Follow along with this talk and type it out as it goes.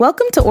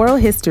Welcome to Oral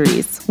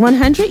Histories,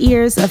 100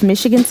 Years of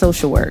Michigan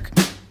Social Work.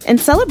 In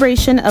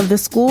celebration of the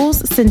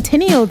school's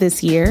centennial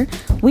this year,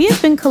 we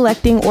have been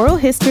collecting oral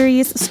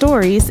histories,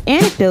 stories,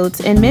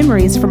 anecdotes, and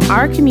memories from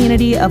our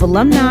community of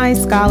alumni,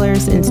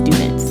 scholars, and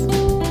students.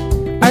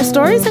 Our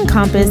stories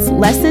encompass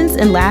lessons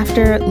in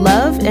laughter,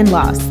 love, and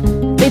loss.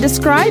 They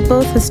describe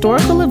both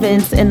historical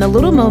events and the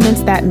little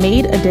moments that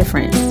made a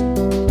difference.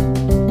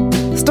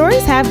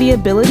 Stories have the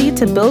ability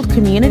to build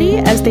community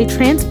as they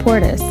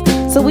transport us.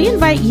 So we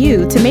invite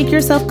you to make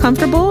yourself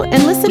comfortable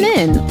and listen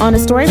in on a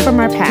story from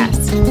our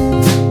past.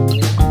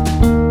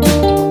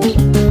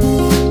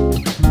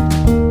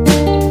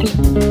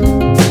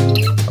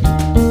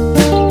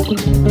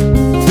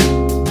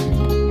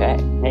 Okay.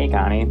 Hey,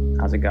 Connie.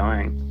 How's it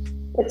going?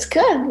 It's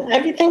good.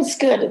 Everything's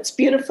good. It's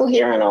beautiful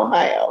here in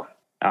Ohio.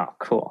 Oh,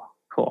 cool.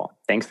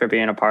 Thanks for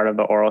being a part of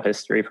the Oral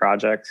History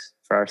projects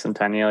for our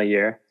centennial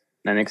year.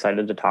 I'm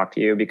excited to talk to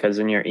you because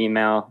in your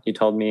email, you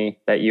told me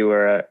that you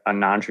were a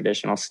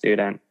non-traditional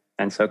student.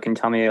 And so can you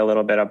tell me a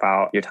little bit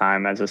about your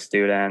time as a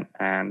student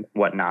and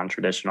what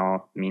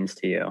non-traditional means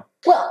to you?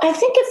 Well, I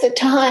think at the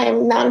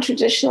time,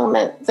 non-traditional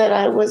meant that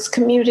I was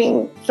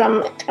commuting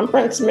from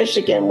Temperance,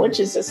 Michigan, which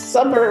is a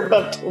suburb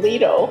of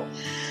Toledo,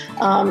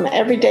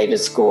 every day to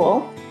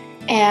school.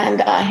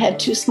 And I had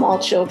two small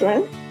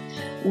children.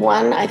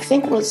 One, I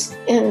think, was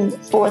in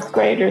fourth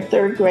grade or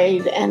third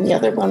grade, and the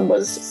other one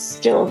was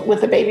still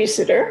with a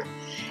babysitter.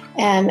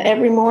 And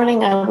every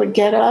morning I would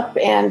get up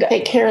and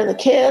take care of the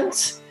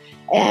kids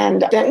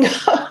and then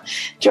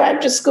drive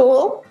to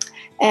school.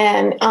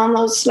 And on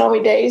those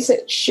snowy days,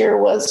 it sure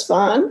was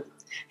fun.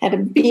 Had a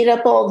beat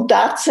up old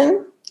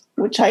Datsun,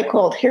 which I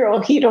called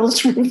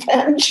Hirohito's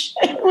Revenge.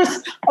 It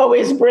was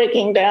always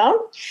breaking down.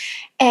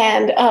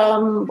 And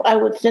I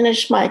would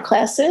finish my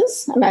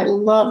classes, and I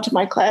loved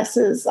my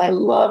classes. I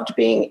loved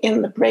being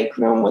in the break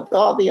room with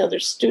all the other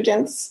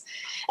students.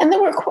 And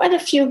there were quite a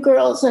few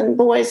girls and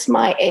boys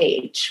my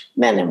age,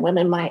 men and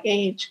women my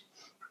age.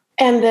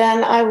 And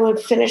then I would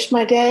finish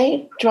my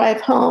day,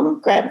 drive home,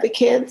 grab the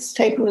kids,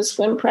 take them to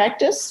swim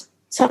practice.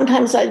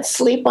 Sometimes I'd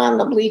sleep on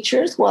the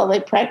bleachers while they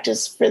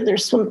practiced for their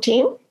swim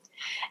team.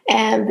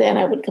 And then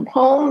I would come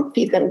home,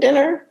 feed them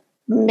dinner,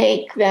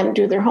 make them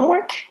do their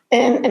homework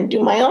and do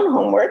my own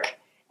homework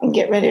and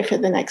get ready for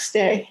the next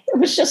day. It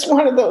was just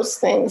one of those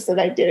things that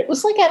I did. It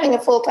was like having a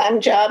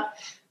full-time job,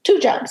 two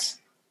jobs.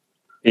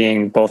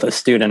 Being both a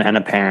student and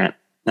a parent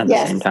at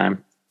the same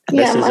time. And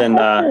yeah,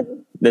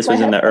 this was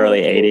in the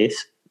early 80s.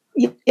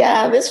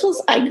 Yeah,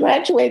 I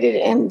graduated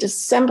in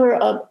December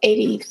of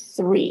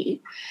 83.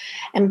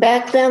 And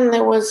back then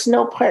there was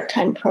no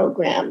part-time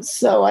programs.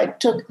 So I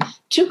took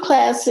two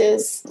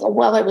classes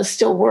while I was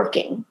still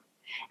working.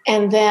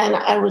 And then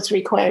I was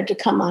required to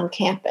come on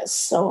campus.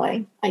 So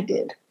I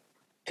did.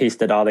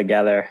 Pieced it all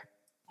together.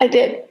 I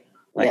did.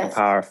 Like yes.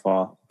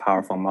 A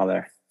powerful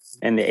mother.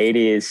 In the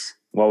 80s,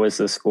 what was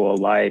the school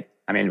like?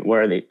 I mean,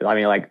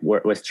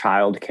 was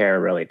childcare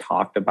really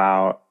talked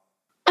about?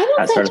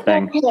 I don't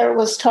think childcare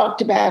was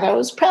talked about. I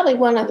was probably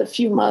one of the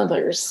few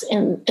mothers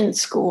in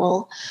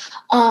school.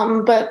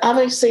 But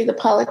obviously the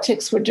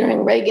politics were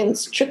during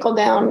Reagan's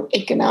trickle-down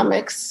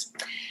economics.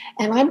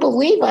 And I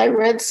believe I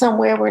read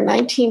somewhere where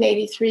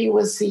 1983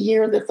 was the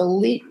year that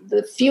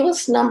the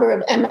fewest number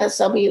of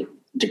MSW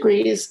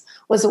degrees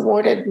was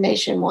awarded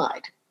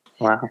nationwide.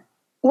 Wow.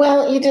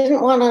 Well, you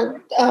didn't want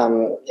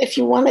to, if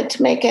you wanted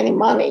to make any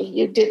money,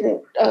 you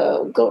didn't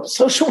go to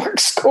social work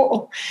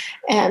school.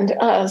 And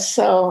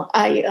so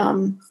I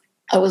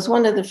was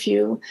one of the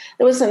few.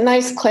 It was a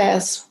nice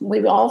class.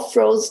 We all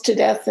froze to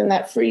death in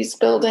that freeze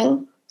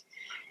building.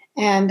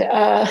 And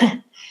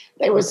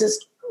there was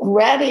this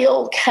ratty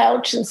old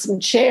couch and some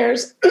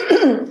chairs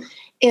in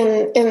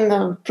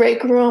the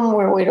break room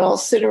where we'd all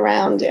sit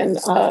around and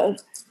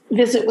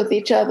visit with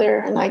each other.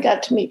 And I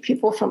got to meet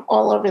people from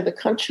all over the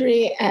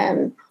country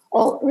and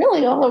all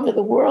over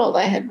the world.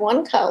 I had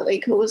one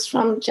colleague who was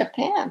from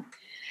Japan.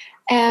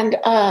 And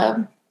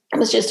it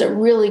was just a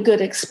really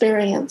good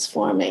experience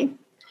for me.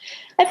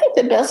 I think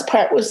the best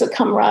part was the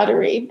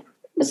camaraderie,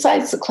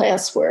 besides the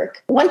classwork.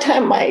 One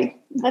time I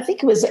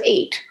think it was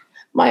 8,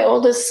 my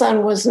oldest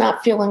son was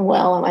not feeling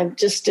well, and I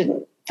just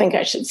didn't think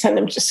I should send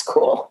him to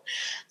school.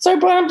 So I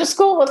brought him to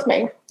school with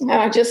me. And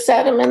I just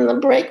sat him in the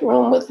break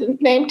room with a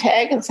name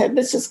tag and said,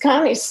 "This is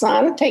Connie's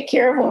son. Take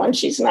care of him when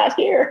she's not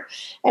here."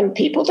 And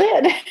people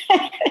did.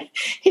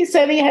 He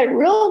said he had a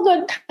real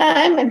good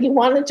time and he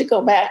wanted to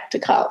go back to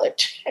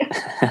college.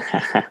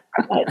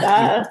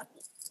 But,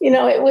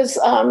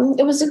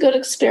 it was a good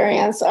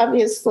experience.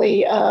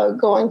 Obviously,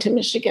 going to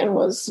Michigan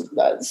was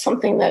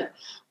something that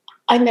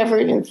I never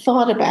even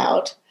thought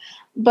about,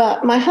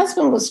 but my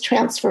husband was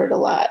transferred a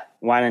lot.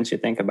 Why didn't you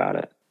think about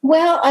it?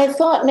 Well, I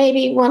thought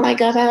maybe when I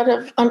got out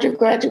of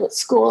undergraduate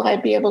school,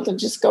 I'd be able to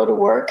just go to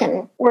work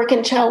and work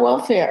in child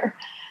welfare.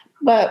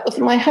 But with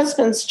my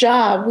husband's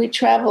job, we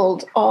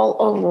traveled all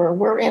over.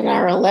 We're in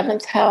our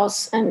 11th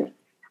house in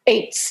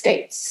 8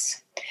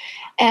 states.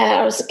 And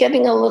I was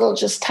getting a little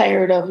just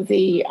tired of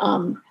the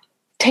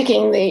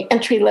taking the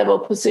entry-level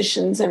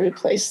positions every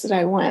place that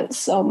I went.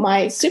 So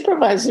my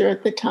supervisor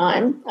at the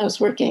time, I was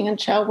working in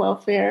child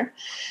welfare,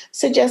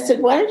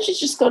 suggested, why don't you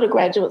just go to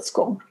graduate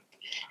school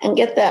and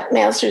get that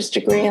master's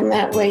degree, and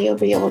that way you'll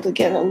be able to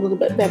get a little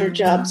bit better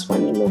jobs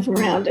when you move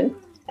around.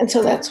 And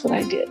so that's what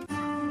I did.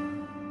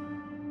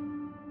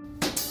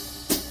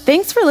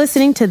 Thanks for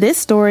listening to this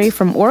story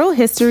from Oral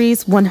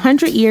History's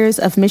 100 Years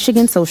of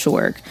Michigan Social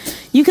Work.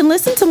 You can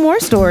listen to more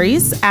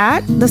stories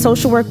at the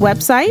Social Work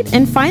website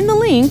and find the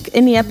link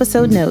in the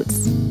episode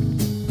notes.